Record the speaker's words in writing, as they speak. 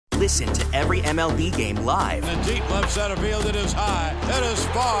Listen to every MLB game live. In the deep left center field, it is high, it is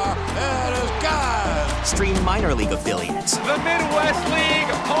far, it is gone. Stream minor league affiliates. The Midwest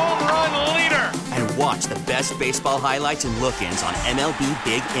League home run leader. And watch the best baseball highlights and look-ins on MLB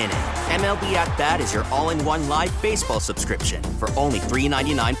Big Inning. MLB At Bat is your all-in-one live baseball subscription for only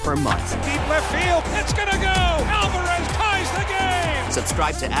 $3.99 per month. Deep left field, it's gonna go. Alvarez ties the game.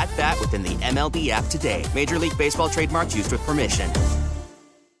 Subscribe to At Bat within the MLB app today. Major League Baseball trademarks used with permission.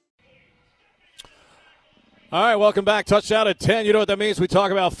 All right, welcome back. Touchdown at 10. You know what that means? We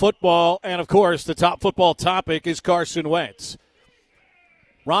talk about football, and, of course, the top football topic is Carson Wentz.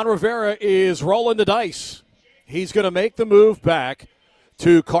 Ron Rivera is rolling the dice. He's going to make the move back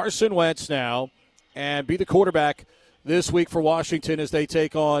to Carson Wentz now and be the quarterback this week for Washington as they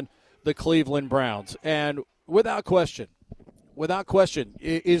take on the Cleveland Browns. And without question,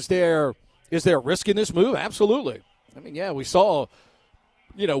 is there risk in this move? Absolutely. I mean, yeah, we saw,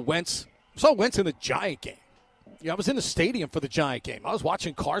 Wentz in the Giant game. I was in the stadium for the Giant game. I was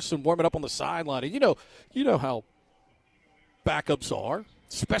watching Carson warming up on the sideline. And you know how backups are,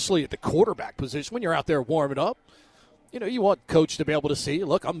 especially at the quarterback position when you're out there warming up. You want coach to be able to see,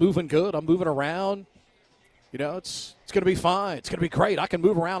 look, I'm moving good. I'm moving around. It's going to be fine. It's going to be great. I can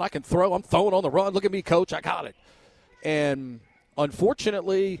move around. I can throw. I'm throwing on the run. Look at me, coach. I got it. And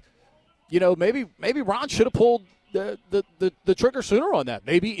unfortunately, maybe Ron should have pulled the trigger sooner on that,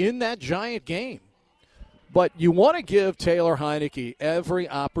 maybe in that Giant game. But you want to give Taylor Heinicke every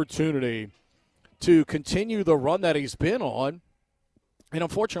opportunity to continue the run that he's been on. And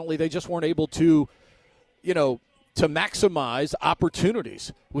unfortunately, they just weren't able to, to maximize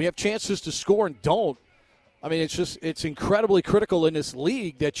opportunities. We have chances to score and don't. I mean, it's incredibly critical in this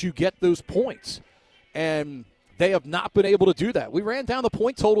league that you get those points. And they have not been able to do that. We ran down the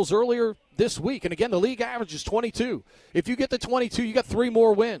point totals earlier this week. And again, the league average is 22. If you get to 22, you got 3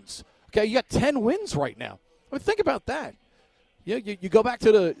 more wins. Okay, you got 10 wins right now. I mean, think about that. You go back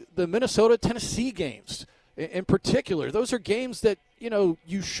to the Minnesota-Tennessee games in particular. Those are games that,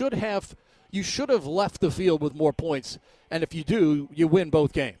 you should have left the field with more points. And if you do, you win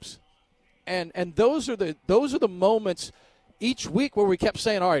both games. And those are the moments each week where we kept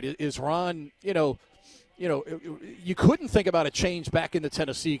saying, all right, is Ron, you couldn't think about a change back in the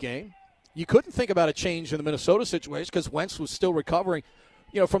Tennessee game. You couldn't think about a change in the Minnesota situation because Wentz was still recovering,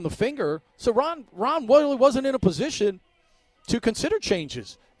 from the finger. So Ron really wasn't in a position to consider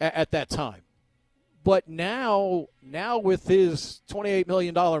changes at that time. But now with his $28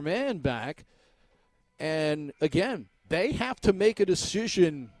 million man back, and again, they have to make a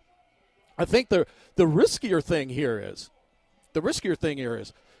decision. I think the riskier thing here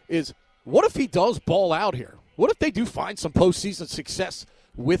is what if he does ball out here? What if they do find some postseason success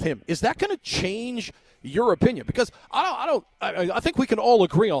with him? Is that going to change your opinion? Because I think we can all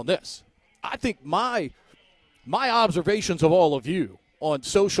agree on this. I think my observations of all of you on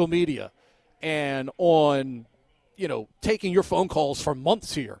social media and on, taking your phone calls for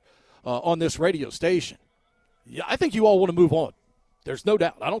months here on this radio station, I think you all want to move on. There's no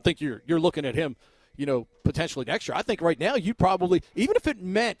doubt. I don't think you're looking at him, potentially next year. I think right now you probably, even if it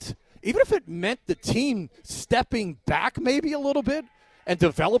meant the team stepping back maybe a little bit and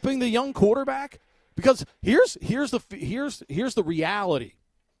developing the young quarterback, because here's the reality.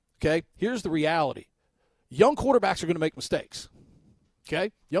 Okay? Here's the reality. Young quarterbacks are going to make mistakes.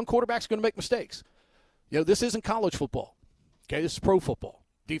 Okay? Young quarterbacks are going to make mistakes. This isn't college football. Okay? This is pro football.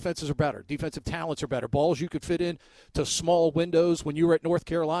 Defenses are better. Defensive talents are better. Balls you could fit in to small windows. When you were at North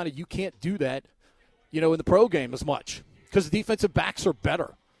Carolina, you can't do that, in the pro game as much because the defensive backs are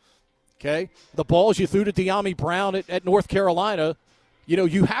better. Okay? The balls you threw to De'Ami Brown at North Carolina,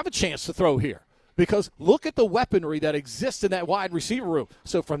 you have a chance to throw here because look at the weaponry that exists in that wide receiver room.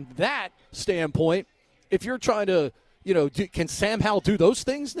 So from that standpoint, if you're trying to, can Sam Howell do those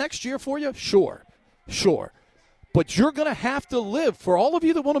things next year for you? Sure. But you're going to have to live for all of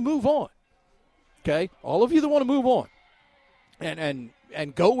you that want to move on. Okay? All of you that want to move on.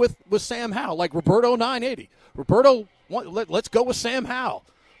 And go with Sam Howell, like Roberto 980. Roberto, let's go with Sam Howell.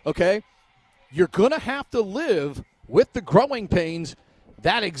 Okay? You're going to have to live with the growing pains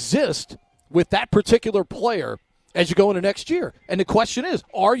that exist with that particular player as you go into next year. And the question is,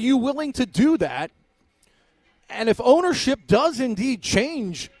 are you willing to do that? And if ownership does indeed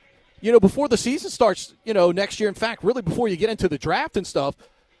change, before the season starts, next year, in fact, really before you get into the draft and stuff.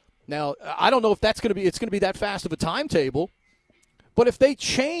 Now, I don't know if it's going to be that fast of a timetable, but if they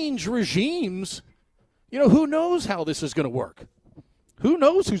change regimes, who knows how this is going to work? Who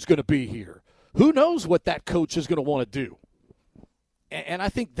knows who's going to be here? Who knows what that coach is going to want to do? And I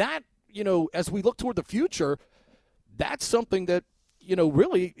think that, as we look toward the future, that's something that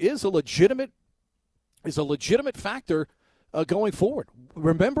really is a legitimate factor going forward.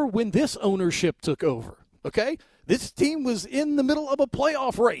 Remember when this ownership took over, okay? This team was in the middle of a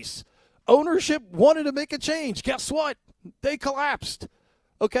playoff race. Ownership wanted to make a change. Guess what? They collapsed,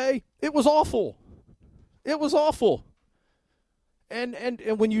 okay? It was awful. It was awful. And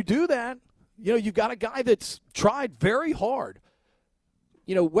when you do that, you've got a guy that's tried very hard.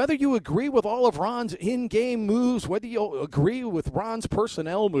 Whether you agree with all of Ron's in-game moves, whether you agree with Ron's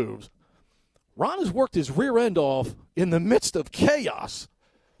personnel moves, Ron has worked his rear end off in the midst of chaos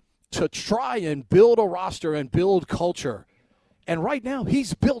to try and build a roster and build culture. And right now,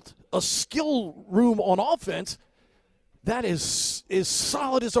 he's built a skill room on offense that is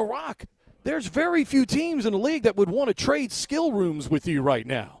solid as a rock. There's very few teams in the league that would want to trade skill rooms with you right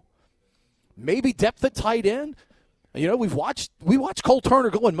now. Maybe depth at tight end. We watched Cole Turner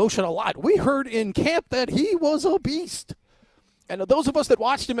go in motion a lot. We heard in camp that he was a beast. And those of us that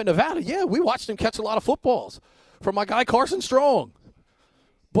watched him in Nevada, we watched him catch a lot of footballs from my guy Carson Strong.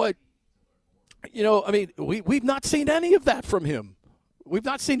 But, we've not seen any of that from him. We've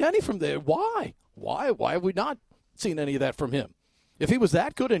not seen any from there. Why? Why have we not seen any of that from him? If he was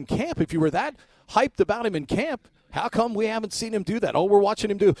that good in camp, if you were that hyped about him in camp, how come we haven't seen him do that? All we're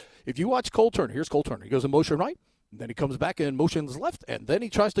watching him do. If you watch Cole Turner, here's Cole Turner. He goes in motion right, and then he comes back in motions left, and then he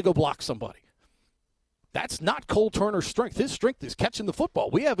tries to go block somebody. That's not Cole Turner's strength. His strength is catching the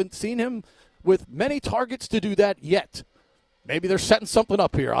football. We haven't seen him with many targets to do that yet. Maybe they're setting something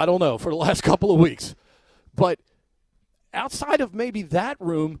up here. I don't know, for the last couple of weeks. But outside of maybe that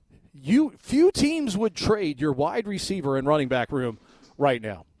room, few teams would trade your wide receiver and running back room right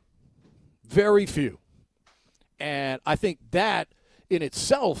now. Very few. And I think that in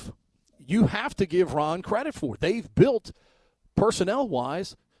itself, you have to give Ron credit for. They've built,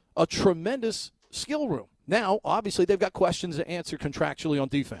 personnel-wise, a tremendous skill room. Now, obviously, they've got questions to answer contractually on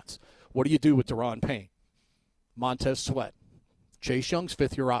defense. What do you do with Deron Payne, Montez Sweat, Chase Young's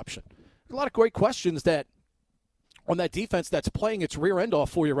fifth-year option? A lot of great questions that on that defense that's playing its rear end off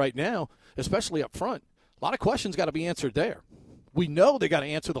for you right now, especially up front. A lot of questions got to be answered there. We know they got to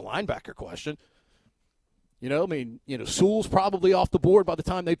answer the linebacker question. Sewell's probably off the board by the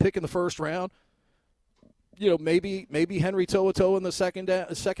time they pick in the first round. Maybe Henry To'oTo'o in the second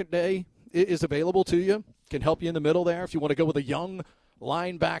day is available to you, can help you in the middle there. If you want to go with a young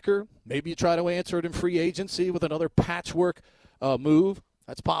linebacker, maybe you try to answer it in free agency with another patchwork move.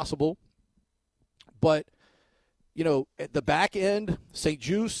 That's possible. But, at the back end, St.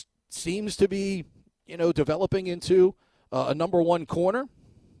 Juste seems to be, developing into a number one corner.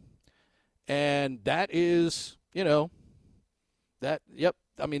 And that is, that's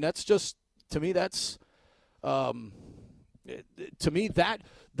just, to me, that's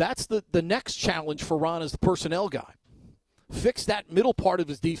the next challenge for Ron as the personnel guy. Fix that middle part of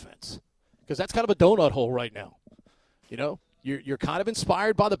his defense, because that's kind of a donut hole right now. You're kind of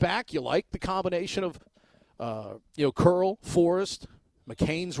inspired by the back. You like the combination of, Curl, Forrest.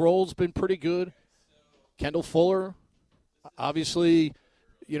 McCain's role's been pretty good. Kendall Fuller, obviously,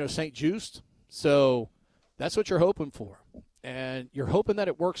 St. Juste. So that's what you're hoping for. And you're hoping that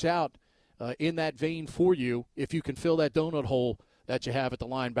it works out in that vein for you if you can fill that donut hole that you have at the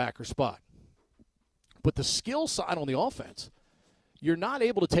linebacker spot. But the skill side on the offense, you're not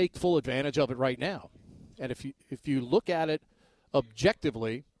able to take full advantage of it right now. And if you look at it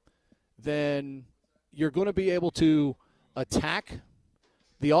objectively, then you're going to be able to attack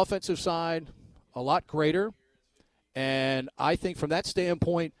the offensive side a lot greater. And I think from that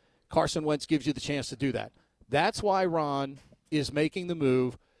standpoint, Carson Wentz gives you the chance to do that. That's why Ron is making the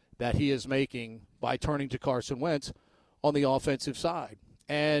move that he is making by turning to Carson Wentz on the offensive side.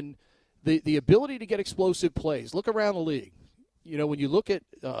 And the ability to get explosive plays. Look around the league. When you look at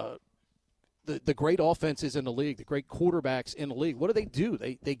the great offenses in the league, the great quarterbacks in the league, what do?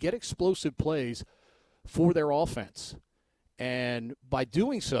 They get explosive plays for their offense. And by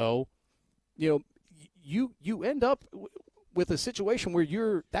doing so, you end up with a situation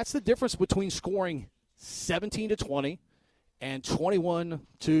where that's the difference between scoring 17-20 and 21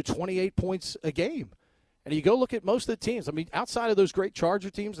 to 28 points a game. And you go look at most of the teams. Outside of those great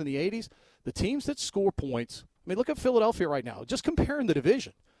Charger teams in the 80s, the teams that score points, look at Philadelphia right now. Just comparing the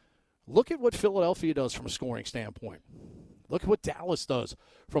division. Look at what Philadelphia does from a scoring standpoint. Look at what Dallas does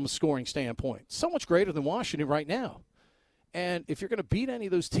from a scoring standpoint. So much greater than Washington right now. And if you're going to beat any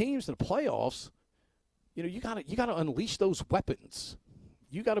of those teams in the playoffs, you got to unleash those weapons.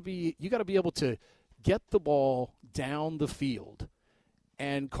 You got to be able to get the ball down the field.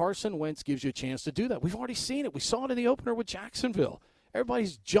 And Carson Wentz gives you a chance to do that. We've already seen it. We saw it in the opener with Jacksonville.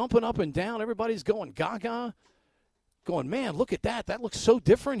 Everybody's jumping up and down. Everybody's going gaga. going, man, look at that. That looks so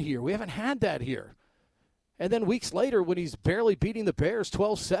different here. We haven't had that here. And then weeks later, when he's barely beating the Bears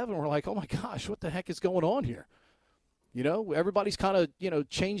 12-7, we're like, oh, my gosh, what the heck is going on here? You know, everybody's kind of,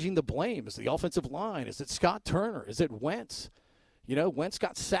 changing the blame. Is it the offensive line? Is it Scott Turner? Is it Wentz? You know, Wentz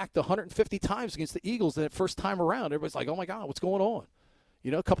got sacked 150 times against the Eagles that first time around. Everybody's like, oh, my God, what's going on?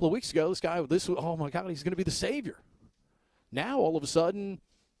 You know, a couple of weeks ago, oh, my God, he's going to be the savior. Now, all of a sudden,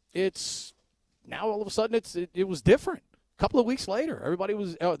 it was different. A couple of weeks later, everybody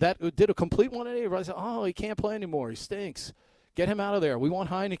that did a complete 180. Everybody said, oh, he can't play anymore. He stinks. Get him out of there. We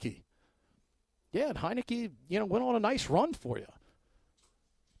want Heineke. Yeah, and Heineke, went on a nice run for you.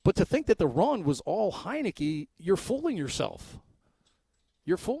 But to think that the run was all Heineke, you're fooling yourself.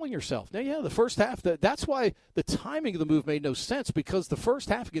 You're fooling yourself. Now, yeah, the first half, that's why the timing of the move made no sense, because the first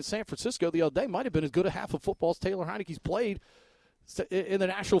half against San Francisco the other day might have been as good a half of football as Taylor Heineke's played in the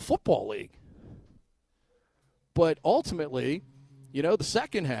National Football League. But ultimately, the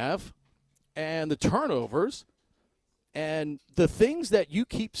second half and the turnovers and the things that you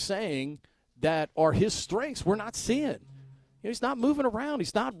keep saying that are his strengths, we're not seeing. He's not moving around.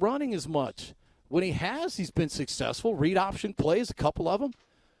 He's not running as much. When he has, he's been successful. Read option plays, a couple of them.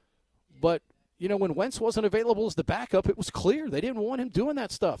 But, when Wentz wasn't available as the backup, it was clear they didn't want him doing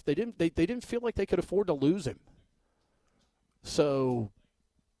that stuff. They didn't feel like they could afford to lose him. So,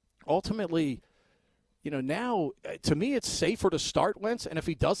 ultimately, now, to me, it's safer to start Wentz. And if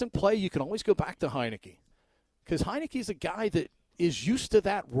he doesn't play, you can always go back to Heineke. Because Heineke's a guy that is used to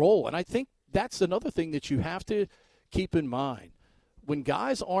that role. And I think that's another thing that you have to keep in mind. When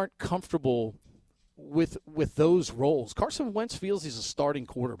guys aren't comfortable with those roles, Carson Wentz feels he's a starting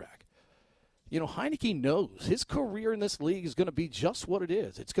quarterback. Heineke knows his career in this league is going to be just what it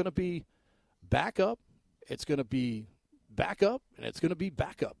is. It's going to be backup. It's going to be backup, and it's going to be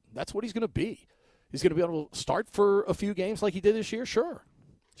backup. That's what he's going to be. He's going to be able to start for a few games like he did this year? Sure.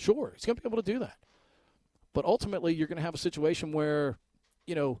 He's going to be able to do that. But ultimately, you're going to have a situation where,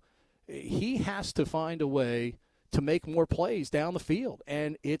 he has to find a way to make more plays down the field,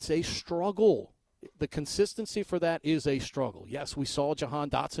 and it's a struggle. The consistency for that is a struggle. Yes, we saw Jahan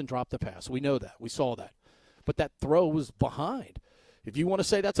Dotson drop the pass. We know that. We saw that. But that throw was behind. If you want to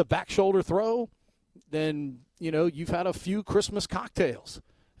say that's a back shoulder throw, then, you've had a few Christmas cocktails.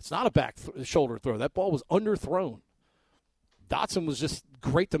 It's not a back shoulder throw. That ball was underthrown. Dotson was just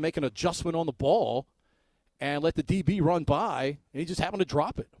great to make an adjustment on the ball and let the DB run by, and he just happened to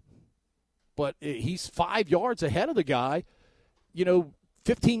drop it. But he's 5 yards ahead of the guy,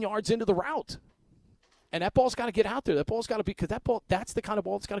 15 yards into the route. And that ball's got to get out there. That ball's got to be, because that's the kind of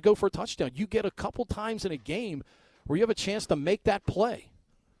ball that's got to go for a touchdown. You get a couple times in a game where you have a chance to make that play.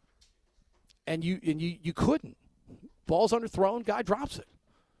 And you couldn't. Ball's underthrown, guy drops it.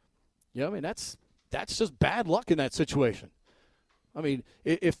 That's just bad luck in that situation. I mean,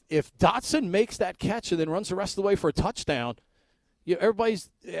 if Dotson makes that catch and then runs the rest of the way for a touchdown,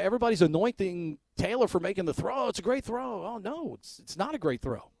 everybody's anointing Taylor for making the throw. It's a great throw. Oh no, it's not a great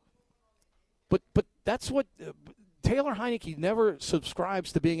throw. But that's what Taylor Heineke never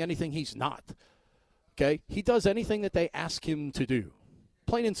subscribes to being anything he's not. Okay, he does anything that they ask him to do,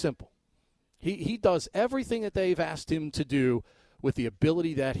 plain and simple. He does everything that they've asked him to do with the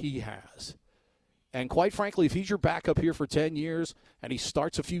ability that he has. And quite frankly, if he's your backup here for 10 years and he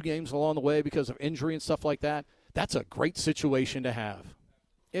starts a few games along the way because of injury and stuff like that, that's a great situation to have.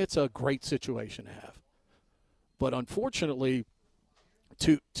 It's a great situation to have. But unfortunately,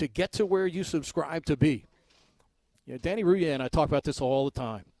 to get to where you subscribe to be, Danny Rouillet and I talk about this all the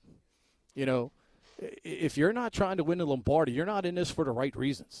time. If you're not trying to win the Lombardi, you're not in this for the right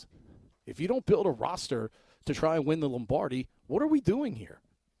reasons. If you don't build a roster to try and win the Lombardi, what are we doing here?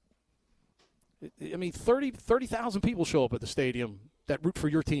 I mean, 30,000 people show up at the stadium that root for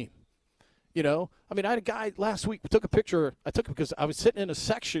your team. I had a guy last week, we took a picture. I took it because I was sitting in a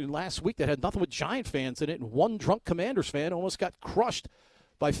section last week that had nothing but Giant fans in it, and one drunk Commanders fan almost got crushed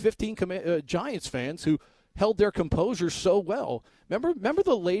by 15 Giants fans who held their composure so well. Remember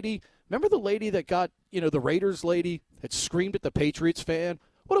the lady that got, the Raiders lady that screamed at the Patriots fan?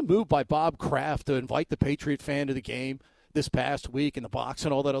 What a move by Bob Kraft to invite the Patriot fan to the game this past week in the box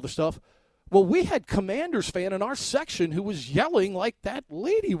and all that other stuff. Well, we had Commanders fan in our section who was yelling like that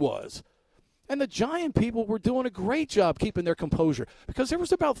lady was. And the Giant people were doing a great job keeping their composure because there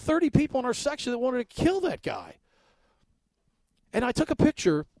was about 30 people in our section that wanted to kill that guy. And I took a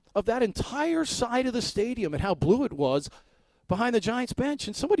picture of that entire side of the stadium and how blue it was behind the Giants bench.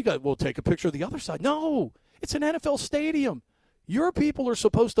 And somebody got, well, take a picture of the other side. No, it's an NFL stadium. Your people are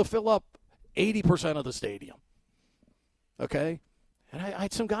supposed to fill up 80% of the stadium. Okay? And I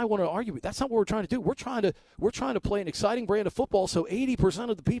had some guy want to argue, that's not what we're trying to do. We're trying to play an exciting brand of football so 80%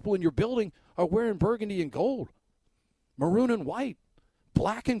 of the people in your building are wearing burgundy and gold, maroon and white,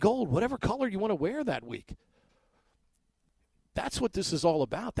 black and gold, whatever color you want to wear that week. That's what this is all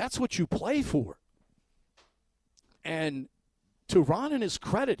about. That's what you play for. And to Ron and his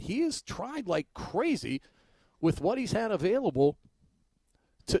credit, he has tried like crazy with what he's had available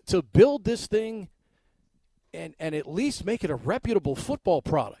to build this thing and at least make it a reputable football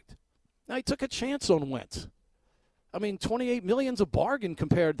product. Now, he took a chance on Wentz. I mean, $28 million's a bargain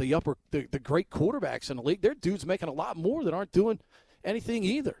compared to the great quarterbacks in the league. Their dudes making a lot more that aren't doing anything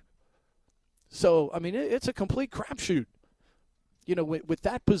either. So, I mean, it's a complete crapshoot, with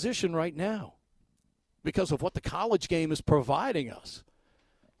that position right now because of what the college game is providing us.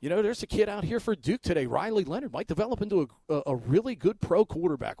 There's a kid out here for Duke today, Riley Leonard, might develop into a really good pro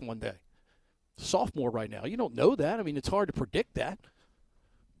quarterback one day. Sophomore right now. You don't know that. I mean, it's hard to predict that.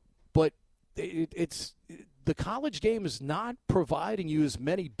 But it's the college game is not providing you as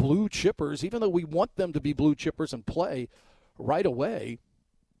many blue chippers, even though we want them to be blue chippers and play right away.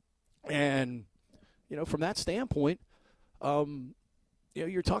 And, from that standpoint,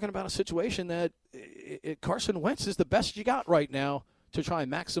 you're talking about a situation that Carson Wentz is the best you got right now to try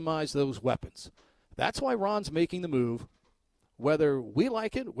and maximize those weapons. That's why Ron's making the move. Whether we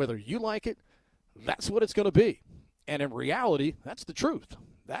like it, whether you like it, that's what it's going to be. And in reality, that's the truth.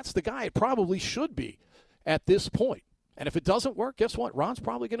 That's the guy it probably should be at this point. And if it doesn't work, guess what? Ron's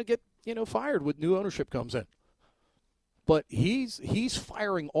probably going to get, fired when new ownership comes in. But he's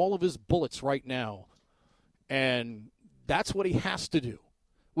firing all of his bullets right now. And that's what he has to do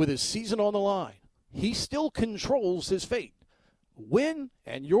with his season on the line. He still controls his fate. Win,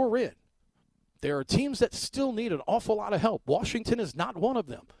 and you're in. There are teams that still need an awful lot of help. Washington is not one of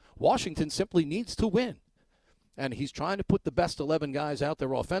them. Washington simply needs to win. And he's trying to put the best 11 guys out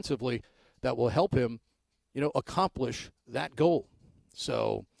there offensively that will help him, accomplish that goal.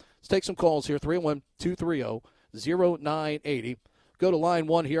 So let's take some calls here, 301-230-0980. Go to line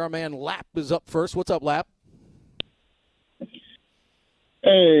one here. Our man Lap is up first. What's up, Lap?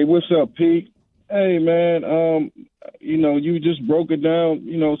 Hey, what's up, Pete? Hey, man, you just broke it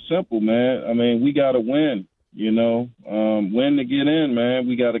down, simple, man. I mean, we got to win, win to get in, man.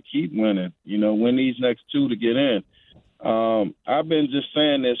 We got to keep winning, win these next two to get in. I've been just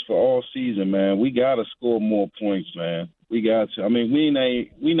saying this for all season, man. We got to score more points, man. We got to. I mean, we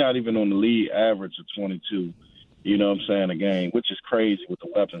not even on the league average of 22, a game, which is crazy with the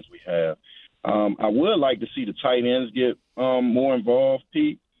weapons we have. I would like to see the tight ends get more involved,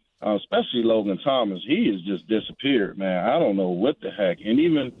 Pete. Especially Logan Thomas. He has just disappeared, man. I don't know what the heck. And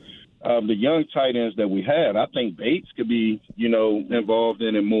even the young tight ends that we had, I think Bates could be, involved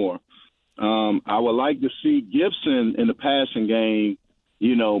in it more. I would like to see Gibson in the passing game,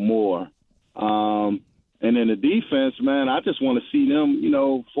 more. And in the defense, man, I just want to see them,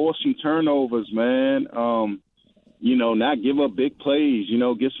 force some turnovers, man. Not give up big plays,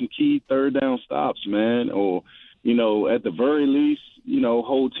 get some key third down stops, man. Or, at the very least,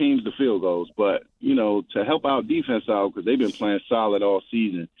 hold teams to field goals. But, to help out defense out, because they've been playing solid all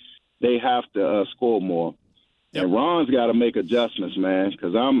season, they have to score more. Yep. And Ron's got to make adjustments, man,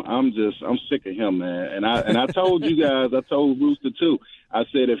 because I'm sick of him, man. And I told you guys, I told Rooster too, I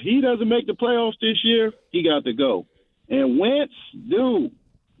said if he doesn't make the playoffs this year, he got to go. And Wentz, dude,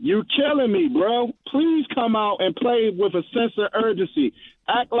 you're killing me, bro. Please come out and play with a sense of urgency.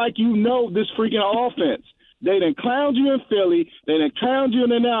 Act like you know this freaking offense. They done clowned you in Philly. They done clowned you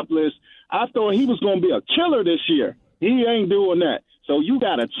in Indianapolis. I thought he was going to be a killer this year. He ain't doing that. So you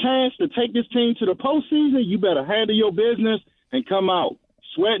got a chance to take this team to the postseason. You better handle your business and come out.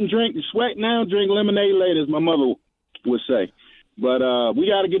 Sweat now, drink lemonade later, as my mother would say. But we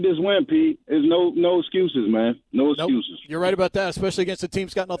got to get this win, Pete. There's no excuses, man. No excuses. Nope. You're right about that, especially against a team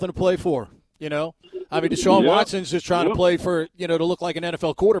that's got nothing to play for, I mean, Deshaun Watson's just trying to play for, to look like an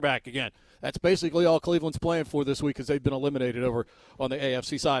NFL quarterback again. That's basically all Cleveland's playing for this week because they've been eliminated over on the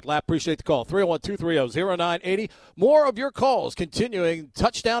AFC side. Lap, appreciate the call. 301-230-0980. More of your calls continuing.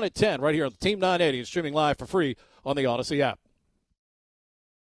 Touchdown at 10 right here on the Team 980 and streaming live for free on the Odyssey app.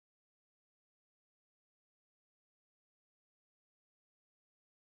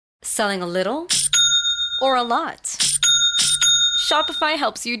 Selling a little or a lot? Shopify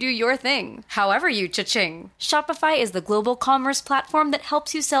helps you do your thing, however you cha-ching. Shopify is the global commerce platform that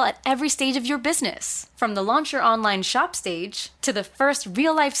helps you sell at every stage of your business. From the launch your online shop stage, to the first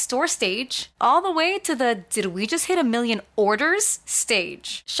real-life store stage, all the way to the did we just hit 1 million orders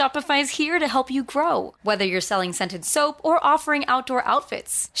stage. Shopify's here to help you grow. Whether you're selling scented soap or offering outdoor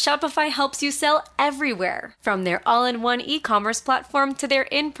outfits, Shopify helps you sell everywhere. From their all-in-one e-commerce platform to their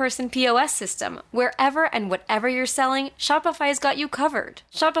in-person POS system, wherever and whatever you're selling, Shopify's got you covered.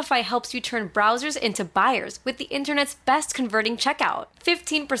 Shopify helps you turn browsers into buyers with the internet's best converting checkout.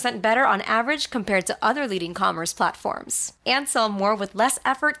 15% better on average compared to other leading commerce platforms. And sell more with less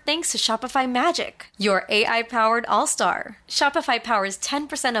effort thanks to Shopify Magic, your AI-powered all-star. Shopify powers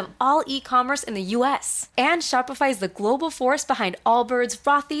 10% of all e-commerce in the U.S. And Shopify is the global force behind Allbirds,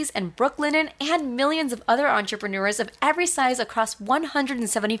 Rothy's, and Brooklinen, and millions of other entrepreneurs of every size across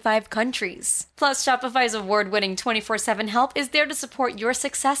 175 countries. Plus, Shopify's award-winning 24/7 help is there to support your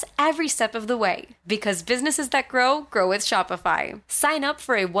success every step of the way. Because businesses that grow, grow with Shopify. Sign up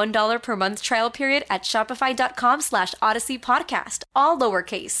for a $1 per month trial period at shopify.com/Odyssey Podcast, all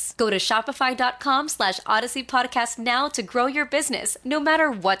lowercase. Go to shopify.com/Odyssey Podcast now to grow your business, no matter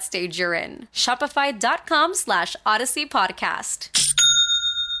what stage you're in. Shopify.com/Odyssey Podcast.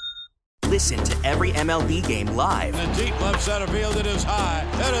 Listen to every MLB game live. In the deep left center field, it is high,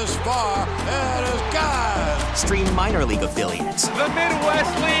 it is far, it is God. Stream minor league affiliates. The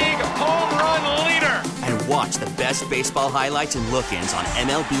Midwest League home run leader. And watch the best baseball highlights and look-ins on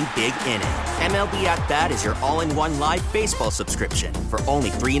MLB Big Inning. MLB At Bat is your all-in-one live baseball subscription for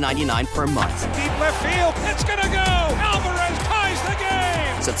only $3.99 per month. Deep left field. It's going to go. Alvarez ties the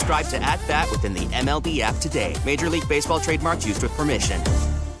game. Subscribe to At Bat within the MLB app today. Major League Baseball trademarks used with permission.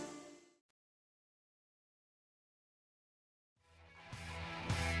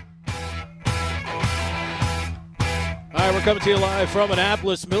 All right, we're coming to you live from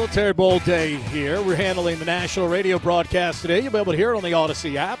Annapolis. Military Bowl Day here. We're handling the national radio broadcast today. You'll be able to hear it on the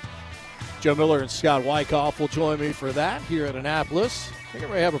Odyssey app. Joe Miller and Scott Wyckoff will join me for that here at Annapolis. I think we're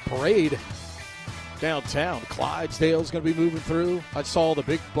going to have a parade downtown. Clydesdale's going to be moving through. I saw the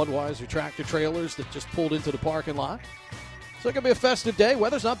big Budweiser tractor trailers that just pulled into the parking lot. So it's going to be a festive day.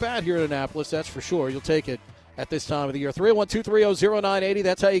 Weather's not bad here in Annapolis, that's for sure. You'll take it at this time of the year. 301-230-0980.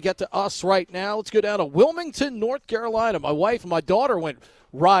 That's how you get to us right now. Let's go down to Wilmington, North Carolina. My wife and my daughter went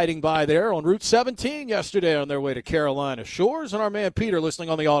riding by there on Route 17 yesterday on their way to Carolina Shores. And our man Peter listening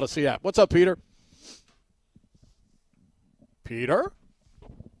on the Odyssey app. What's up, Peter? Peter?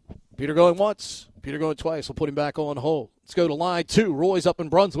 Peter going once. Peter going twice. We'll put him back on hold. Let's go to line 2. Roy's up in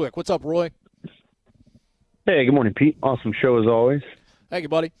Brunswick. What's up, Roy? Hey, good morning, Pete. Awesome show as always. Thank you,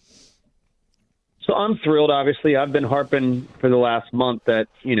 buddy. So I'm thrilled, obviously. I've been harping for the last month that,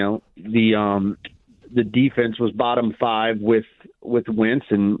 you know, the defense was bottom 5 with Wentz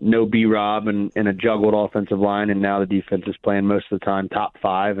and no B-Rob and a juggled offensive line, and now the defense is playing most of the time top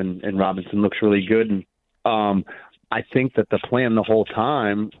 5, and Robinson looks really good. And I think that the plan the whole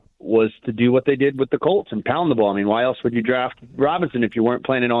time was to do what they did with the Colts and pound the ball. I mean, why else would you draft Robinson if you weren't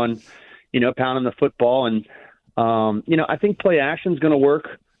planning on, you know, pounding the football? And, you know, I think play action is going to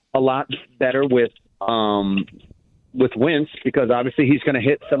work a lot better with Wentz because obviously he's going to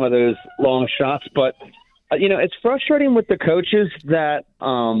hit some of those long shots. But, you know, it's frustrating with the coaches that,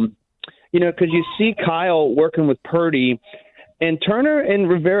 you know, because you see Kyle working with Purdy, and Turner and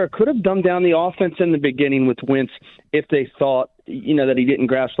Rivera could have dumbed down the offense in the beginning with Wentz if they thought, you know, that he didn't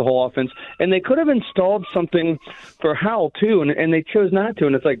grasp the whole offense. And they could have installed something for Howell, too, and they chose not to.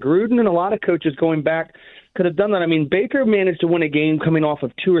 And it's like Gruden and a lot of coaches going back could have done that. I mean, Baker managed to win a game coming off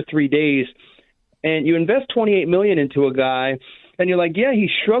of 2 or 3 days, and you invest $28 million into a guy, and you're like, yeah,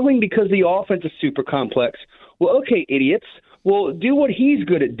 he's struggling because the offense is super complex. Well, okay, idiots. Well, do what he's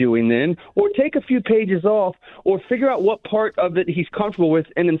good at doing then, or take a few pages off, or figure out what part of it he's comfortable with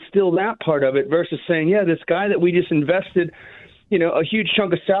and instill that part of it versus saying, yeah, this guy that we just invested, you know, a huge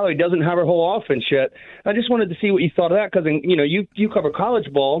chunk of salary doesn't have our whole offense yet. I just wanted to see what you thought of that because, you know, you cover college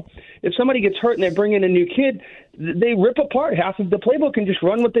ball. If somebody gets hurt and they bring in a new kid, they rip apart half of the playbook and just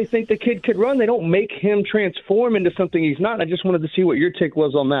run what they think the kid could run. They don't make him transform into something he's not. I just wanted to see what your take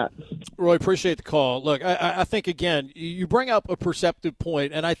was on that. Roy, appreciate the call. Look, I think, again, you bring up a perceptive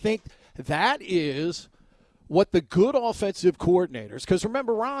point, and I think that is what the good offensive coordinators, because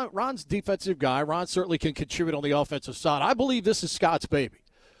remember, Ron's a defensive guy. Ron certainly can contribute on the offensive side. I believe this is Scott's baby,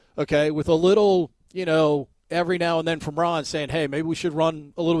 okay, with a little, you know, every now and then from Ron saying, hey, maybe we should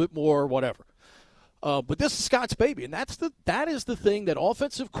run a little bit more or whatever. But this is Scott's baby, and that is the thing that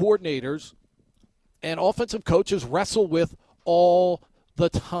offensive coordinators and offensive coaches wrestle with all the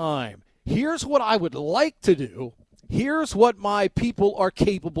time. Here's what I would like to do. here's what my people are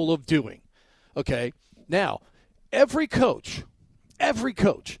capable of doing. Okay? Now, every coach,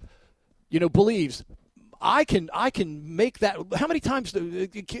 believes I can make that. How many times,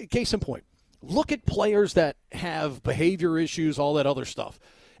 case in point, look at players that have behavior issues, all that other stuff.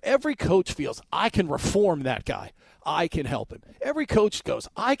 Every coach feels, I can reform that guy. I can help him. Every coach goes,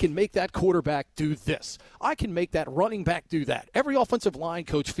 I can make that quarterback do this. I can make that running back do that. Every offensive line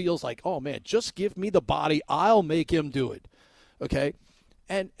coach feels like, oh, man, just give me the body. I'll make him do it. Okay?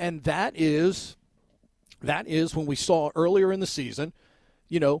 And that is when we saw earlier in the season,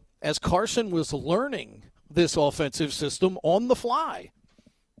 as Carson was learning this offensive system on the fly.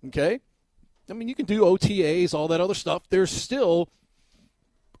 Okay? I mean, you can do OTAs, all that other stuff. There's still,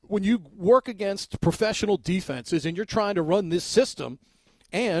 when you work against professional defenses and you're trying to run this system,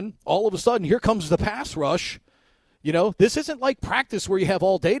 and all of a sudden here comes the pass rush, this isn't like practice where you have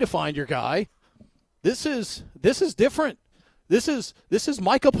all day to find your guy. This is different. This is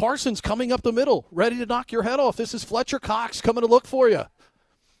Micah Parsons coming up the middle, ready to knock your head off. This is Fletcher Cox coming to look for you.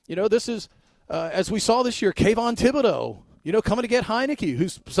 This is, as we saw this year, Kayvon Thibodeau, coming to get Heineke,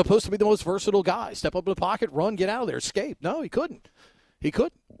 who's supposed to be the most versatile guy. Step up in the pocket, run, get out of there, escape. No, he couldn't.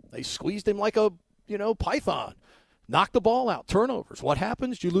 They squeezed him like a, python. Knocked the ball out, turnovers. What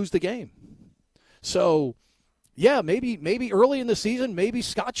happens? You lose the game. So, yeah, maybe early in the season, maybe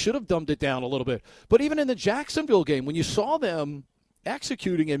Scott should have dumbed it down a little bit. But even in the Jacksonville game, when you saw them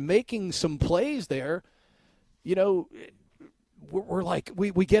executing and making some plays there, we're like,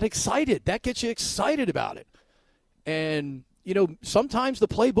 we get excited. That gets you excited about it. And, sometimes the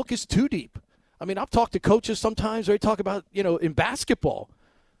playbook is too deep. I mean, I've talked to coaches sometimes, they talk about, in basketball.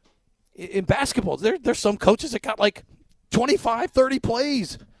 In basketball, there's some coaches that got like 25, 30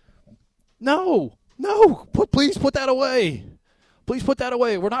 plays. No, please put that away. Please put that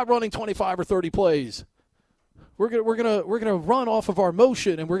away. We're not running 25 or 30 plays. We're gonna run off of our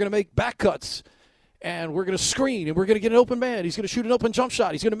motion, and we're gonna make back cuts, and we're gonna screen, and we're gonna get an open man. He's gonna shoot an open jump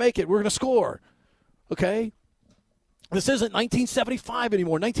shot. He's gonna make it. We're gonna score. Okay. This isn't 1975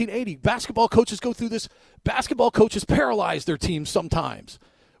 anymore, 1980. Basketball coaches go through this. Basketball coaches paralyze their teams sometimes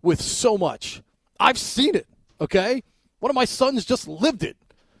with so much. I've seen it, okay? One of my sons just lived it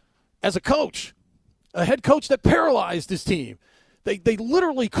as a coach, a head coach that paralyzed his team. They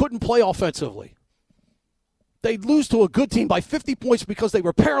literally couldn't play offensively. They'd lose to a good team by 50 points because they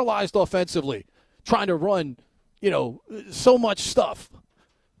were paralyzed offensively, trying to run, so much stuff.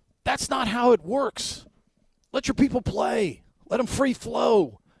 That's not how it works. Let your people play. Let them free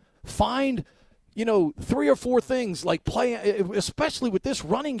flow. Find, 3 or 4 things like play, especially with this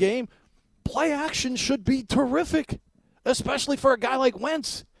running game. Play action should be terrific, especially for a guy like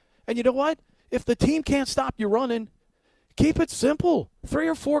Wentz. And you know what? If the team can't stop you running, keep it simple. 3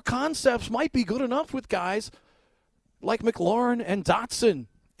 or 4 concepts might be good enough with guys like McLaurin and Dotson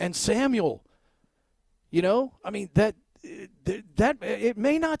and Samuel. I mean, that it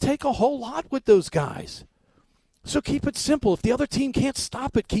may not take a whole lot with those guys. So keep it simple. If the other team can't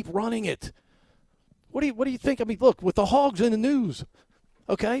stop it, keep running it. What do you think? I mean, look, with the Hogs in the news,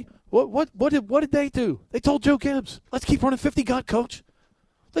 okay? What did they do? They told Joe Gibbs, let's keep running 50 gut, coach.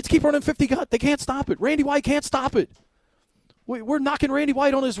 Let's keep running 50 gut. They can't stop it. Randy White can't stop it. We're knocking Randy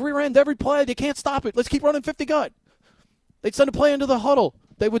White on his rear end every play. They can't stop it. Let's keep running 50 gut. They'd send a play into the huddle.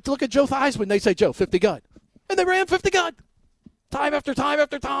 They would look at Joe Theismann. They'd say, Joe, 50 gut. And they ran 50 gut. Time after time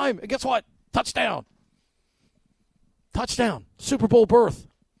after time. And guess what? Touchdown. Touchdown. Super Bowl berth.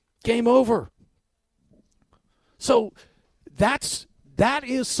 Game over. So that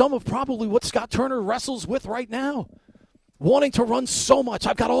is some of probably what Scott Turner wrestles with right now. Wanting to run so much.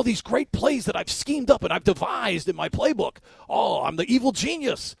 I've got all these great plays that I've schemed up and I've devised in my playbook. Oh, I'm the evil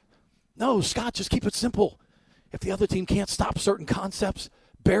genius. No, Scott, just keep it simple. If the other team can't stop certain concepts,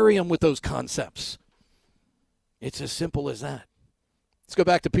 bury them with those concepts. It's as simple as that. Let's go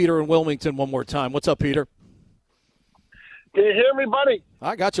back to Peter in Wilmington one more time. What's up, Peter? Can you hear me, buddy?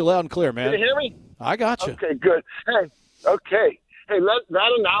 I got you loud and clear, man. Can you hear me? I got you. Okay, good. Hey, okay. Hey,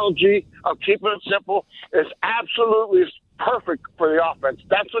 that analogy of keeping it simple is absolutely perfect for the offense.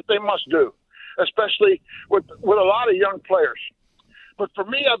 That's what they must do, especially with a lot of young players. But for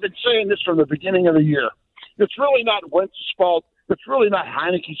me, I've been saying this from the beginning of the year. It's really not Wentz's fault. It's really not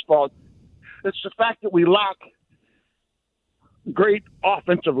Heineke's fault. It's the fact that we lack great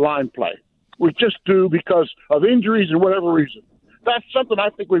offensive line play. We just do because of injuries and whatever reason. That's something I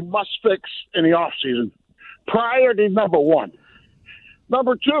think we must fix in the offseason. Priority number one.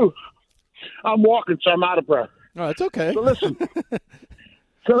 Number two, I'm walking, so I'm out of breath. Oh, it's okay. So listen.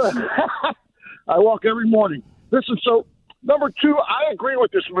 I walk every morning. Listen, so number two, I agree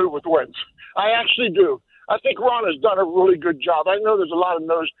with this move with Wentz. I actually do. I think Ron has done a really good job. I know there's a lot of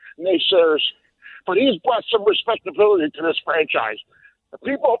naysayers, but he's brought some respectability to this franchise. The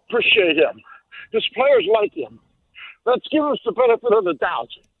people appreciate him. His players like him. Let's give us the benefit of the doubt.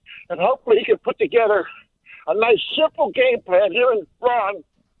 And hopefully he can put together a nice, simple game plan. Here in Ron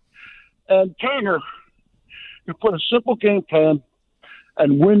and Turner can put a simple game plan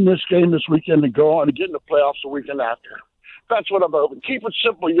and win this game this weekend and go on and get in the playoffs the weekend after. That's what I'm hoping. Keep it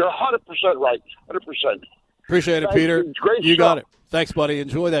simple. You're 100% right. 100%. Appreciate it, Thank Peter. you. Great You show. got it. Thanks, buddy.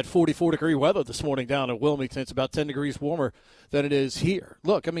 Enjoy that 44-degree weather this morning down in Wilmington. It's about 10 degrees warmer than it is here.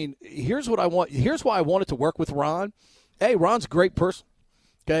 Look, I mean, here's what I want. Here's why I wanted to work with Ron. Hey, Ron's a great person,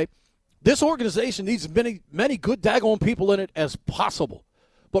 okay? This organization needs many good daggone people in it as possible.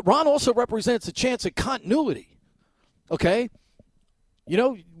 But Ron also represents a chance at continuity, okay? You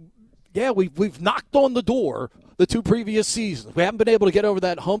know, yeah, we've knocked on the door the 2 previous seasons. We haven't been able to get over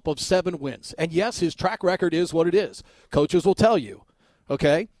that hump of 7 wins. And, yes, his track record is what it is. Coaches will tell you,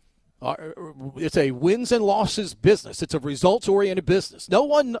 okay? It's a wins and losses business. It's a results-oriented business. No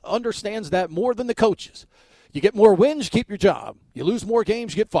one understands that more than the coaches. You get more wins, you keep your job. You lose more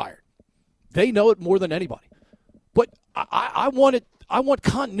games, you get fired. They know it more than anybody. But I want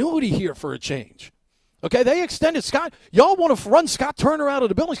continuity here for a change. Okay, they extended Scott. Y'all want to run Scott Turner out of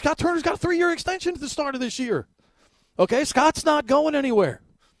the building. Scott Turner's got a 3-year extension at the start of this year. Okay, Scott's not going anywhere.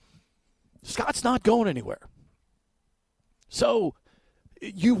 Scott's not going anywhere. So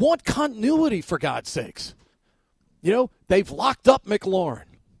you want continuity, for God's sakes. You know, they've locked up McLaurin.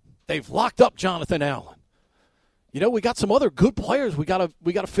 They've locked up Jonathan Allen. You know, we got some other good players we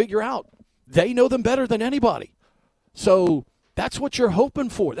gotta figure out. They know them better than anybody. So that's what you're hoping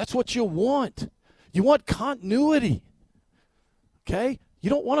for. That's what you want. You want continuity. Okay? You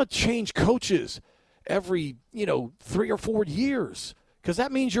don't want to change coaches every, 3 or 4 years, because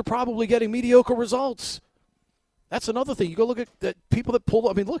that means you're probably getting mediocre results. That's another thing. You go look at the people that pull.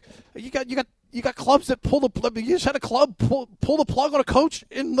 I mean, look, you got clubs that pull the. I mean, you just had a club pull the plug on a coach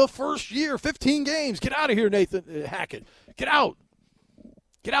in the first year, 15 games. Get out of here, Nathan Hackett. Get out.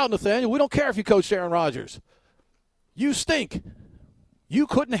 Get out, Nathaniel. We don't care if you coached Aaron Rodgers. You stink. You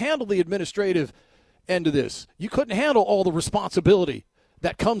couldn't handle the administrative end of this. You couldn't handle all the responsibility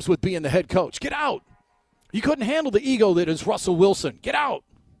that comes with being the head coach. Get out. You couldn't handle the ego that is Russell Wilson. Get out.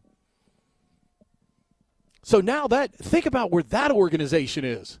 So now think about where that organization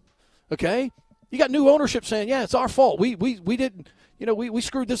is, okay? You got new ownership saying, yeah, it's our fault. We didn't, we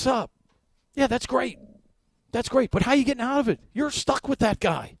screwed this up. Yeah, that's great. That's great. But how are you getting out of it? You're stuck with that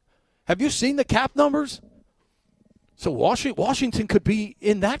guy. Have you seen the cap numbers? So Washington could be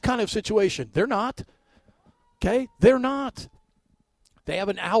in that kind of situation. They're not, okay? They're not. They have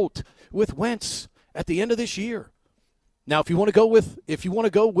an out with Wentz at the end of this year. Now, if you want to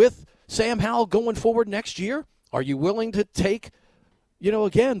go with Sam Howell going forward next year, are you willing to take,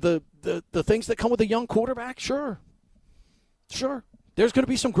 again, the things that come with a young quarterback? Sure. There's going to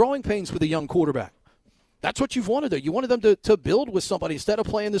be some growing pains with a young quarterback. That's what you've wanted there. You wanted them to build with somebody instead of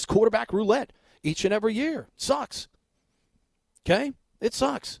playing this quarterback roulette each and every year. It sucks. Okay? It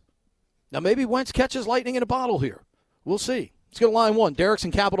sucks. Now, maybe Wentz catches lightning in a bottle here. We'll see. Let's go to line 1. Derek's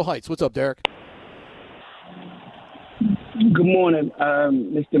in Capitol Heights. What's up, Derek? Good morning,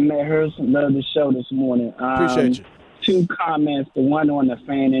 Mr. Mayhurst. Love the show this morning. Appreciate you. 2 comments. The one on the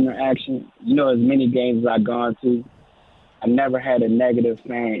fan interaction. As many games as I've gone to, I never had a negative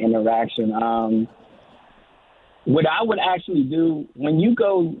fan interaction. What I would actually do, when you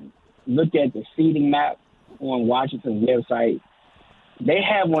go look at the seating map on Washington's website, they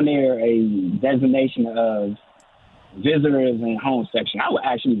have on there a designation of visitors and home section. I would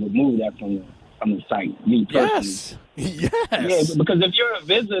actually remove that from the site, me personally. Yes. Yeah, because if you're a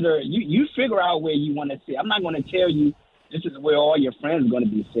visitor, you figure out where you want to sit. I'm not going to tell you this is where all your friends are going to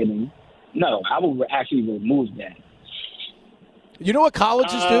be sitting. No, I will actually remove that. You know what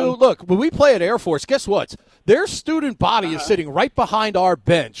colleges do? Look, when we play at Air Force, guess what? Their student body is sitting right behind our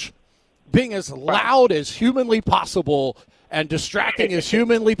bench, being as loud as humanly possible and distracting as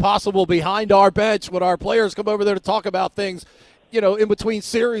humanly possible behind our bench when our players come over there to talk about things, in between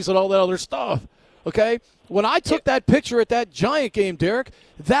series and all that other stuff. Okay? When I took that picture at that Giant game, Derek,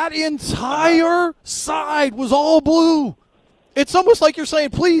 that entire side was all blue. It's almost like you're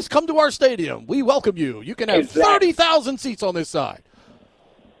saying, please come to our stadium. We welcome you. You can have 30,000 seats on this side.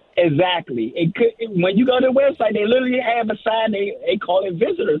 Exactly. When you go to the website, they literally have a sign. They call it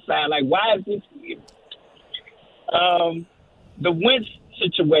visitor sign. Like, why is this here? The Wentz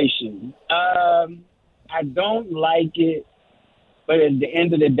situation, I don't like it, but at the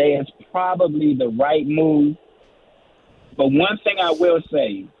end of the day, it's probably the right move. But one thing I will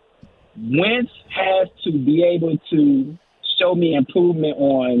say, Wentz has to be able to show me improvement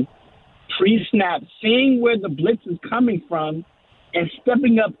on pre-snap, seeing where the blitz is coming from and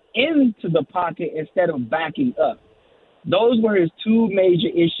stepping up into the pocket instead of backing up. Those were his two major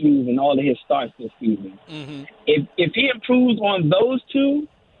issues in all of his starts this season. Mm-hmm. If he improves on those two,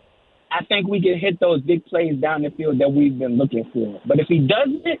 I think we can hit those big plays down the field that we've been looking for. But if he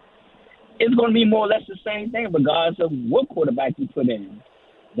doesn't, it's going to be more or less the same thing regardless of what quarterback you put in.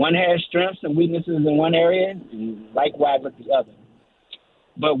 One has strengths and weaknesses in one area, and likewise with the other.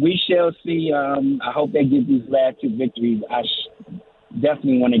 But we shall see. I hope they get these last two victories. I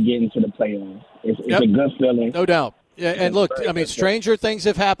definitely want to get into the playoffs. It's a good feeling. No doubt. Yeah, and look, I mean, stranger things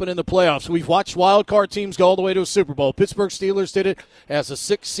have happened in the playoffs. We've watched wild card teams go all the way to a Super Bowl. Pittsburgh Steelers did it as a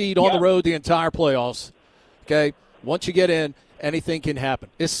 6th seed on the road the entire playoffs. Okay, once you get in, anything can happen,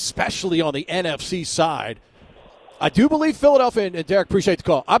 especially on the NFC side. I do believe Philadelphia, and Derek, appreciate the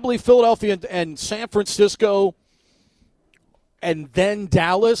call. I believe Philadelphia and San Francisco and then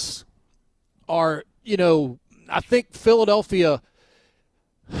Dallas are, I think Philadelphia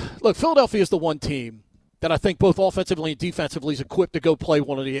is the one team that I think both offensively and defensively is equipped to go play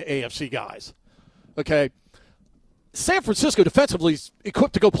one of the AFC guys. Okay? San Francisco defensively is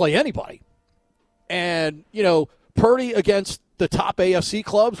equipped to go play anybody. And, Purdy against the top AFC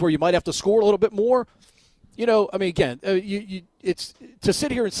clubs where you might have to score a little bit more. It's to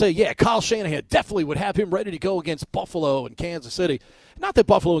sit here and say, yeah, Kyle Shanahan definitely would have him ready to go against Buffalo and Kansas City. Not that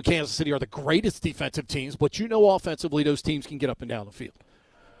Buffalo and Kansas City are the greatest defensive teams, but offensively those teams can get up and down the field.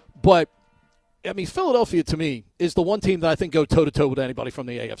 But, Philadelphia to me is the one team that I think go toe-to-toe with anybody from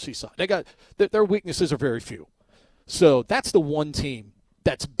the AFC side. They got their weaknesses are very few. So that's the one team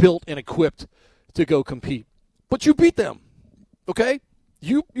that's built and equipped to go compete. But you beat them, okay?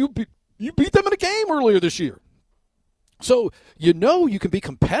 You beat them in a game earlier this year. So you can be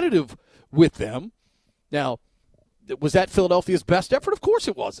competitive with them. Now, was that Philadelphia's best effort? Of course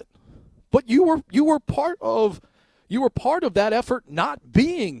it wasn't. But you were part of that effort not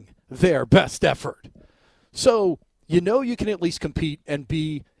being their best effort. So you can at least compete and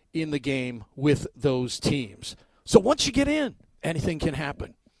be in the game with those teams. So once you get in, anything can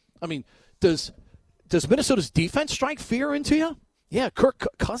happen. Does Minnesota's defense strike fear into you? Yeah, Kirk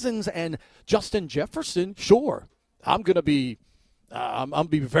Cousins and Justin Jefferson, sure. I'm going to be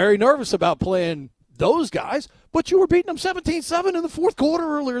very nervous about playing those guys, but you were beating them 17-7 in the fourth quarter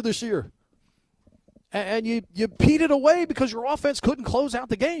earlier this year. And you beat it away because your offense couldn't close out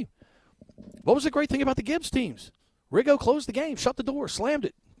the game. What was the great thing about the Gibbs teams? Riggo closed the game, shut the door, slammed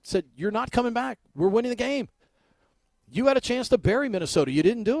it, said, you're not coming back. We're winning the game. You had a chance to bury Minnesota. You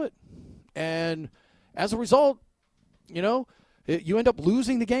didn't do it. And as a result, you end up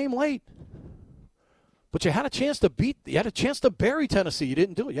losing the game late. But you had a chance to bury Tennessee. You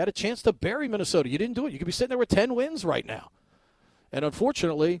didn't do it. You had a chance to bury Minnesota. You didn't do it. You could be sitting there with 10 wins right now. And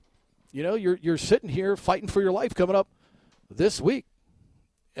unfortunately, you're sitting here fighting for your life coming up this week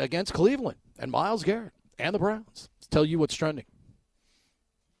against Cleveland and Myles Garrett and the Browns. To tell you what's trending.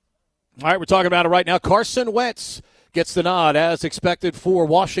 All right, we're talking about it right now. Carson Wentz gets the nod as expected for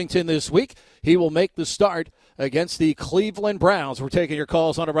Washington this week. He will make the start against the Cleveland Browns. We're taking your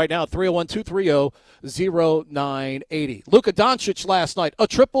calls on it right now, 301-230-0980. Luka Doncic last night, a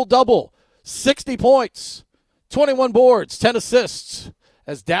triple-double, 60 points, 21 boards, 10 assists,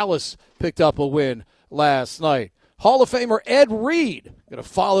 as Dallas picked up a win last night. Hall of Famer Ed Reed going to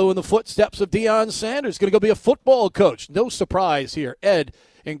follow in the footsteps of Deion Sanders, going to go be a football coach. No surprise here. Ed,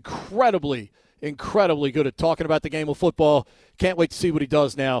 incredibly good at talking about the game of football. Can't wait to see what he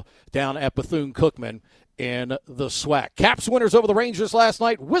does now down at Bethune-Cookman in the SWAC. Caps winners over the Rangers last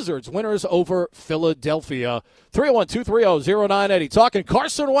night. Wizards winners over Philadelphia. 301-230-0980. Talking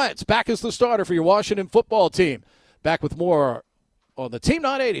Carson Wentz back as the starter for your Washington football team. Back with more on the Team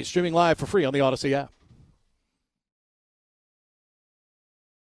 980, streaming live for free on the Odyssey app.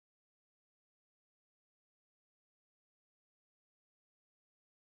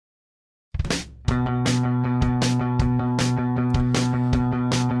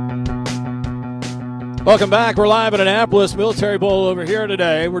 Welcome back. We're live at Annapolis Military Bowl over here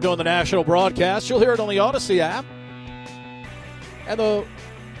today. We're doing the national broadcast. You'll hear it on the Odyssey app. And the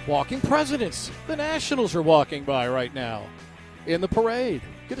walking presidents, the Nationals are walking by right now in the parade.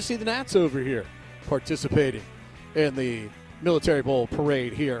 Good to see the Nats over here participating in the Military Bowl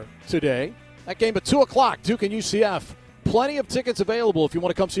parade here today. That game at 2 o'clock, Duke and UCF. Plenty of tickets available if you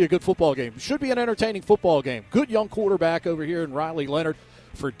want to come see a good football game. Should be an entertaining football game. Good young quarterback over here in Riley Leonard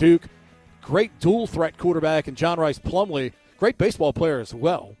for Duke. Great dual-threat quarterback in John Rice Plumlee. Great baseball player as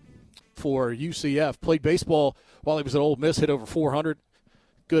well for UCF. Played baseball while he was at Ole Miss, hit over 400.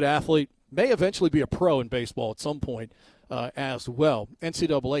 good athlete, may eventually be a pro in baseball at some point as well.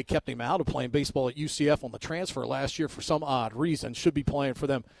 NCAA kept him out of playing baseball at UCF on the transfer last year for some odd reason. Should be playing for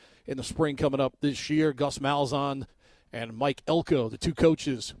them in the spring coming up this year. Gus Malzahn and Mike Elko, the two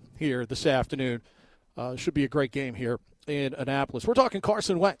coaches here this afternoon. Should be a great game here in Annapolis. We're talking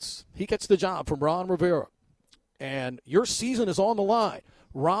Carson Wentz. He gets the job from Ron Rivera. And your season is on the line.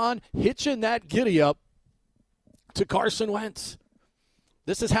 Ron hitching that giddy-up to Carson Wentz.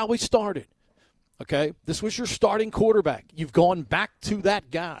 This is how we started, okay? This was your starting quarterback. You've gone back to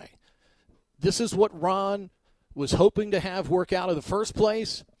that guy. This is what Ron was hoping to have work out in the first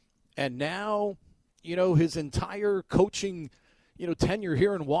place. And now, his entire coaching, tenure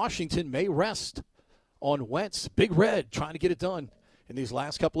here in Washington may rest on Wentz. Big Red trying to get it done in these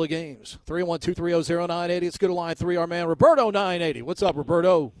last couple of games. 312-330-0980. It's good to line 3, our man Roberto 980. What's up,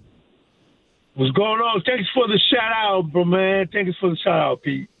 Roberto? What's going on? Thanks for the shout-out, bro, man. Thanks for the shout-out,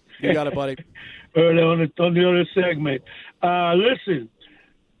 Pete. You got it, buddy. Early on the other segment. Listen,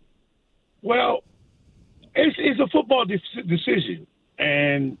 well, it's a football decision,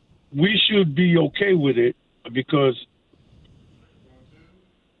 and we should be okay with it because,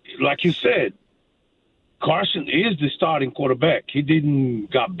 like you said, Carson is the starting quarterback. He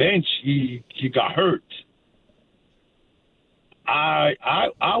didn't got benched. He got hurt.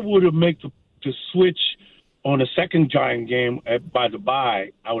 I would have made the switch on the second Giant game by the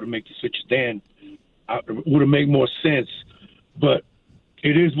bye. I would have made the switch then. It would have made more sense. But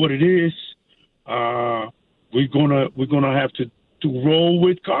it is what it is. We're gonna have to roll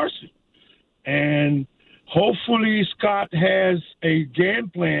with Carson, and hopefully Scott has a game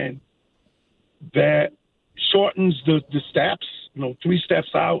plan that shortens the steps, 3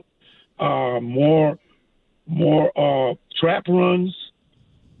 steps out, more trap runs,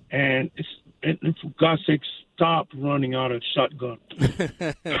 and for God's sake, stop running out of shotgun.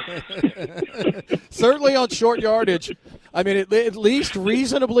 Certainly on short yardage. I mean, at least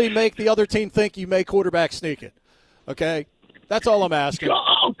reasonably make the other team think you may quarterback sneak it. Okay? That's all I'm asking. You're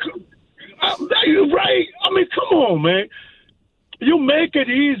right. I mean, come on, man. You make it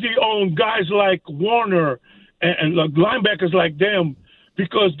easy on guys like Warner and linebackers like them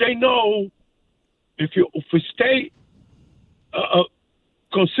because they know if we stay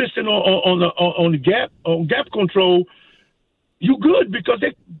consistent on the gap control, you good because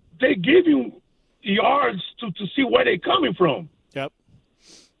they give you yards to see where they're coming from. Yep.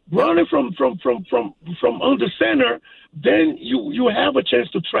 Running from under center, then you have a chance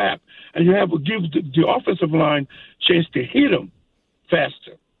to trap and you have to give the offensive line chance to hit them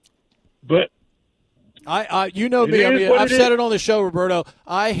faster. But you know me. I mean, I've said it on the show, Roberto.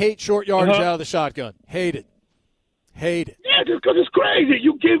 I hate short yardage out of the shotgun. Hate it. Yeah, because it's crazy.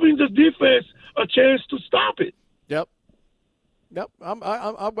 You're giving the defense a chance to stop it. Yep.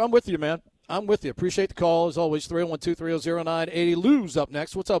 I'm with you, man. I'm with you. Appreciate the call as always. 312-330-0980. Lou's up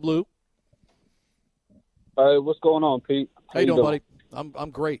next. What's up, Lou? Hey, what's going on, Pete? How you doing, buddy? I'm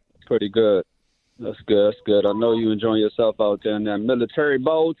great. Pretty good. That's good. I know you enjoying yourself out there in that Military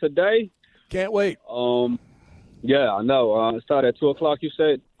Bowl today. Can't wait. Yeah, I know. It started at 2 o'clock, you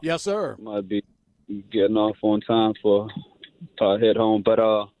said? Yes, sir. Might be getting off on time for head home. But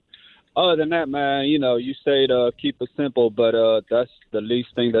other than that, man, you say to keep it simple, but that's the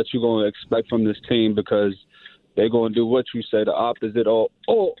least thing that you're going to expect from this team because they're going to do what you say, the opposite, or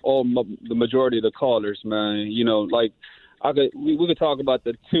the majority of the callers, man. We could talk about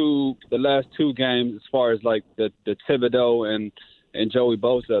the last 2 games as far as like the Thibodeau and Joey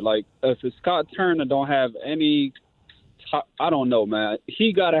Bosa. Like if Scott Turner don't have any, I don't know, man.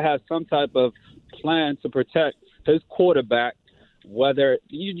 He got to have some type of plan to protect his quarterback. Whether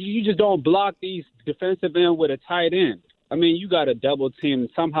you just don't block these defensive end with a tight end. I mean, you got to double team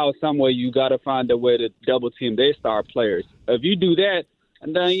somehow, some way. You got to find a way to double team their star players. If you do that,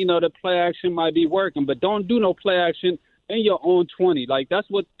 and then the play action might be working, but don't do no play action in your own 20. Like that's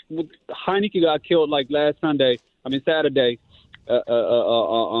what Heineke got killed like Saturday. And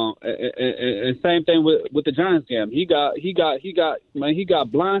same thing with the Giants game. He got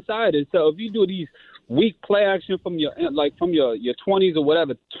blindsided. So if you do these weak play action from your 20s or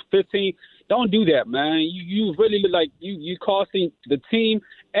whatever, 15, don't do that, man. You really you costing the team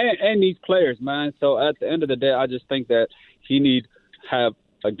and these players, man. So at the end of the day, I just think that he need have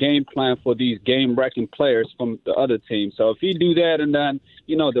a game plan for these game-wrecking players from the other team. So if he do that and then,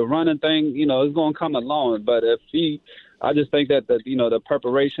 the running thing, it's going to come along. But I just think that the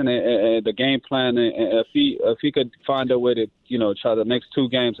preparation and the game plan, and if he could find a way to, try the next 2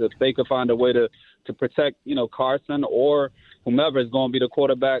 games, if they could find a way to protect, Carson or whomever is going to be the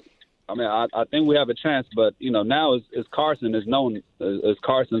quarterback, I mean, I think we have a chance, but, now is Carson is known as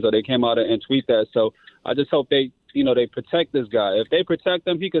Carson, so they came out and tweet that. So I just hope they protect this guy. If they protect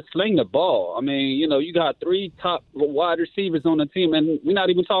him, he could sling the ball. I mean, you got 3 top wide receivers on the team, and we're not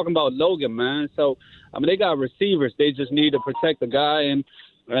even talking about Logan, man. So, I mean, they got receivers. They just need to protect the guy and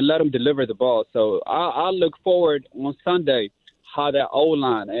let him deliver the ball. So I look forward on Sunday how that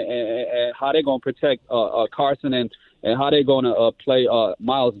O-line and how they're going to protect Carson and how they're going to play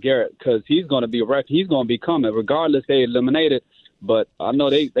Myles Garrett, because he's going to be he's going to be coming regardless. They eliminated, but I know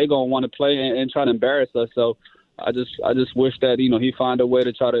they going to want to play and try to embarrass us. So I just wish that he find a way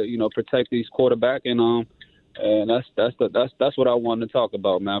to try to protect these quarterback, and that's what I wanted to talk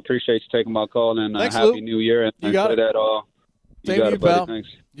about, man. I appreciate you taking my call, and Thanks, Happy Luke. New Year. And you got it. You got it, buddy. Thanks.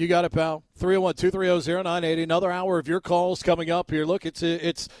 You got it, pal. 301-230-0980. Another hour of your calls coming up here. Look, it's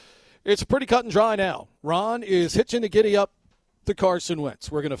pretty cut and dry now. Ron is hitching the giddy up to Carson Wentz.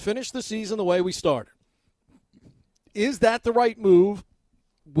 We're going to finish the season the way we started. Is that the right move?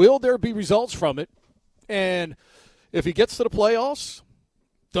 Will there be results from it? And if he gets to the playoffs,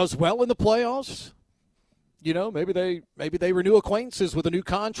 does well in the playoffs, maybe they renew acquaintances with a new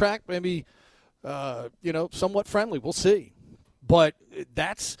contract, maybe somewhat friendly. We'll see. But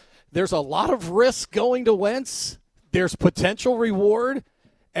there's a lot of risk going to Wentz. There's potential reward,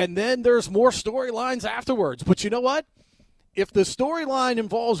 and then there's more storylines afterwards. But you know what? If the storyline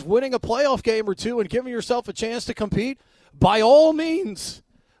involves winning a playoff game or two and giving yourself a chance to compete, by all means,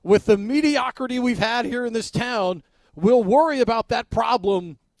 with the mediocrity we've had here in this town, we'll worry about that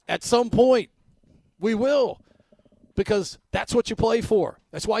problem at some point. We will, because that's what you play for.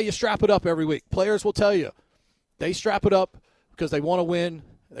 That's why you strap it up every week. Players will tell you they strap it up because they want to win,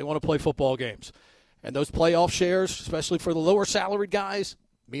 they want to play football games. And those playoff shares, especially for the lower salaried guys,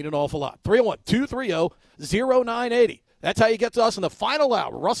 mean an awful lot. 301-230-0980. That's how you get to us in the final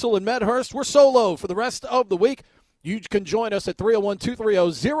hour. Russell and Medhurst, we're solo for the rest of the week. You can join us at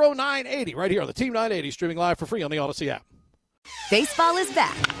 301-230-0980 right here on the Team 980, streaming live for free on the Odyssey app. Baseball is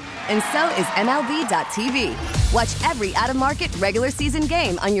back, and so is MLB.tv. Watch every out-of-market regular season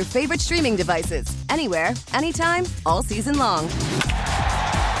game on your favorite streaming devices, anywhere, anytime, all season long.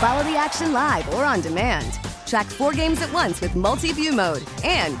 Follow the action live or on demand. Track 4 games at once with multi-view mode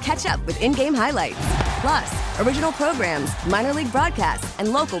and catch up with in-game highlights. Plus, original programs, minor league broadcasts,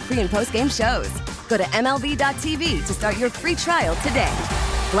 and local pre- and post-game shows. Go to MLB.tv to start your free trial today.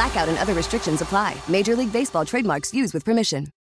 Blackout and other restrictions apply. Major League Baseball trademarks used with permission.